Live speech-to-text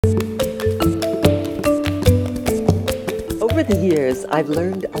Over the years, I've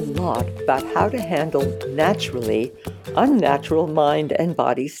learned a lot about how to handle naturally unnatural mind and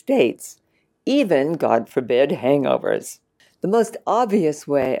body states, even, God forbid, hangovers. The most obvious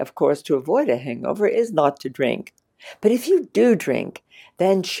way, of course, to avoid a hangover is not to drink. But if you do drink,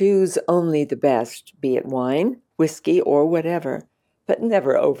 then choose only the best, be it wine, whiskey, or whatever, but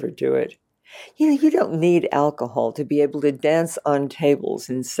never overdo it. You don't need alcohol to be able to dance on tables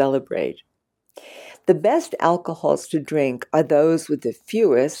and celebrate. The best alcohols to drink are those with the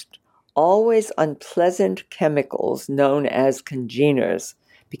fewest, always unpleasant chemicals known as congeners,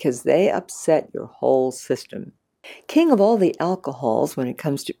 because they upset your whole system. King of all the alcohols when it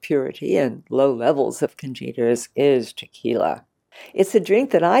comes to purity and low levels of congeners is tequila. It's a drink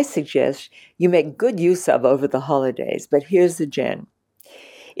that I suggest you make good use of over the holidays, but here's the gem.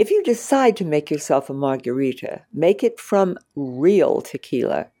 If you decide to make yourself a margarita, make it from real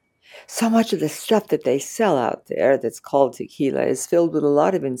tequila. So much of the stuff that they sell out there that's called tequila is filled with a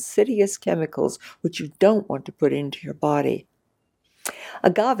lot of insidious chemicals which you don't want to put into your body.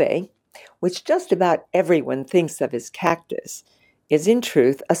 Agave, which just about everyone thinks of as cactus, is in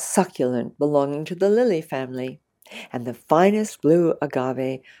truth a succulent belonging to the lily family. And the finest blue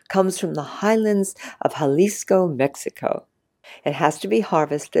agave comes from the highlands of Jalisco, Mexico. It has to be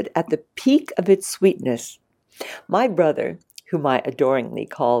harvested at the peak of its sweetness. My brother, whom I adoringly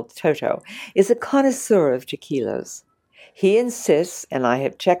call Toto, is a connoisseur of tequilas. He insists, and I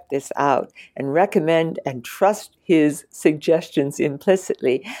have checked this out, and recommend and trust his suggestions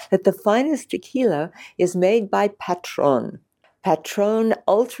implicitly, that the finest tequila is made by Patron. Patron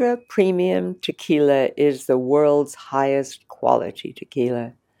Ultra Premium Tequila is the world's highest quality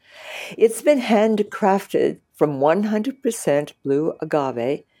tequila. It's been handcrafted from 100% blue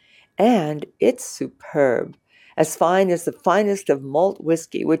agave, and it's superb, as fine as the finest of malt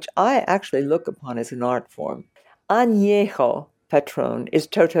whiskey, which I actually look upon as an art form. Añejo Patron is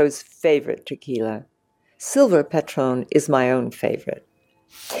Toto's favorite tequila. Silver Patron is my own favorite.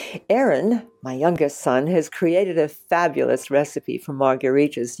 Aaron, my youngest son, has created a fabulous recipe for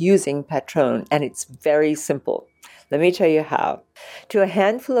margaritas using Patron, and it's very simple. Let me tell you how. To a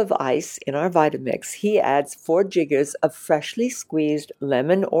handful of ice in our Vitamix, he adds 4 jiggers of freshly squeezed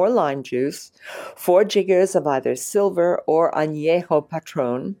lemon or lime juice, 4 jiggers of either silver or añejo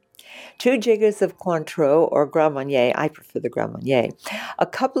patron, 2 jiggers of Cointreau or Grand Marnier, I prefer the Grand Marnier, a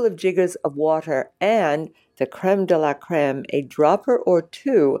couple of jiggers of water, and the creme de la creme, a dropper or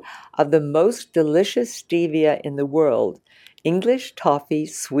 2 of the most delicious stevia in the world, English toffee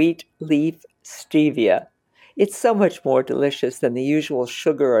sweet leaf stevia. It's so much more delicious than the usual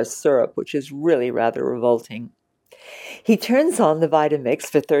sugar or syrup, which is really rather revolting. He turns on the Vitamix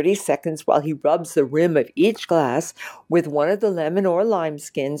for 30 seconds while he rubs the rim of each glass with one of the lemon or lime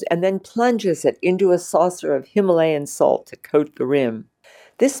skins and then plunges it into a saucer of Himalayan salt to coat the rim.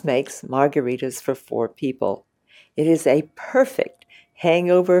 This makes margaritas for 4 people. It is a perfect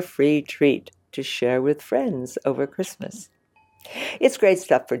hangover-free treat to share with friends over Christmas. It's great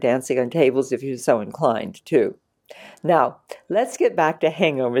stuff for dancing on tables if you're so inclined, too. Now, let's get back to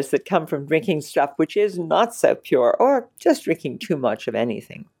hangovers that come from drinking stuff which is not so pure or just drinking too much of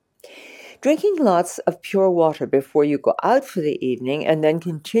anything. Drinking lots of pure water before you go out for the evening and then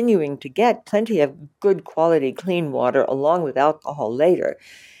continuing to get plenty of good quality clean water along with alcohol later,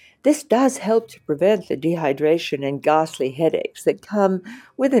 this does help to prevent the dehydration and ghastly headaches that come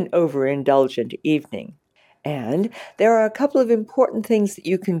with an overindulgent evening. And there are a couple of important things that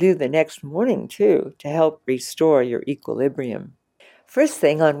you can do the next morning, too, to help restore your equilibrium. First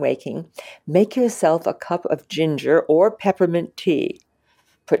thing on waking, make yourself a cup of ginger or peppermint tea.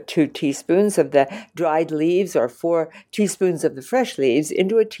 Put 2 teaspoons of the dried leaves or 4 teaspoons of the fresh leaves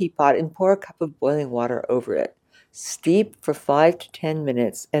into a teapot and pour a cup of boiling water over it. Steep for 5 to 10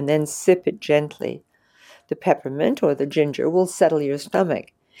 minutes and then sip it gently. The peppermint or the ginger will settle your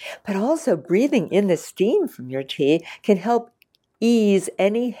stomach. But also breathing in the steam from your tea can help ease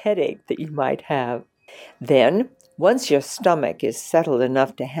any headache that you might have. Then, once your stomach is settled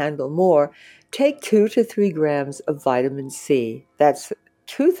enough to handle more, take 2 to 3 grams of vitamin C. That's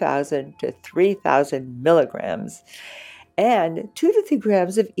 2,000 to 3,000 milligrams. And 2 to 3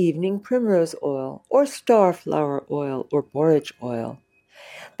 grams of evening primrose oil or starflower oil or borage oil.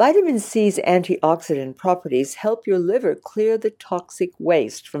 Vitamin C's antioxidant properties help your liver clear the toxic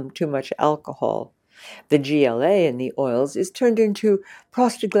waste from too much alcohol. The GLA in the oils is turned into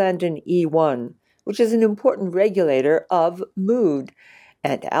prostaglandin E1, which is an important regulator of mood,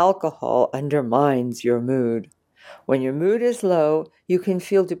 and alcohol undermines your mood. When your mood is low, you can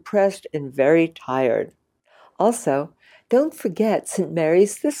feel depressed and very tired. Also, don't forget St.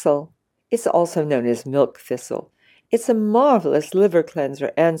 Mary's thistle. It's also known as milk thistle. It's a marvelous liver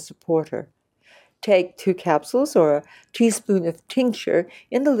cleanser and supporter. Take 2 capsules or a teaspoon of tincture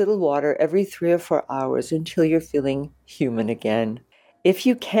in the little water every 3 or 4 hours until you're feeling human again. If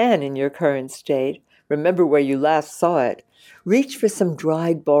you can in your current state, remember where you last saw it. Reach for some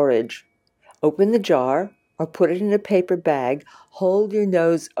dried borage. Open the jar or put it in a paper bag, hold your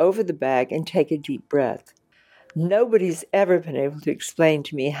nose over the bag and take a deep breath. Nobody's ever been able to explain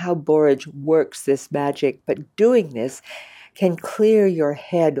to me how borage works this magic, but doing this can clear your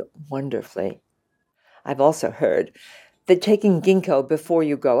head wonderfully. I've also heard that taking ginkgo before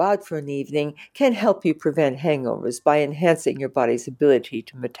you go out for an evening can help you prevent hangovers by enhancing your body's ability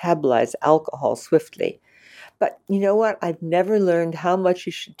to metabolize alcohol swiftly. But you know what? I've never learned how much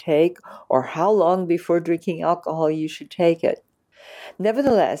you should take or how long before drinking alcohol you should take it.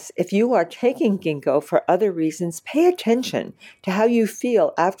 Nevertheless, if you are taking ginkgo for other reasons, pay attention to how you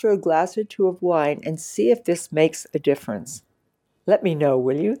feel after a glass or 2 of wine and see if this makes a difference. Let me know,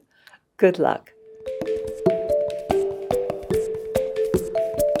 will you? Good luck.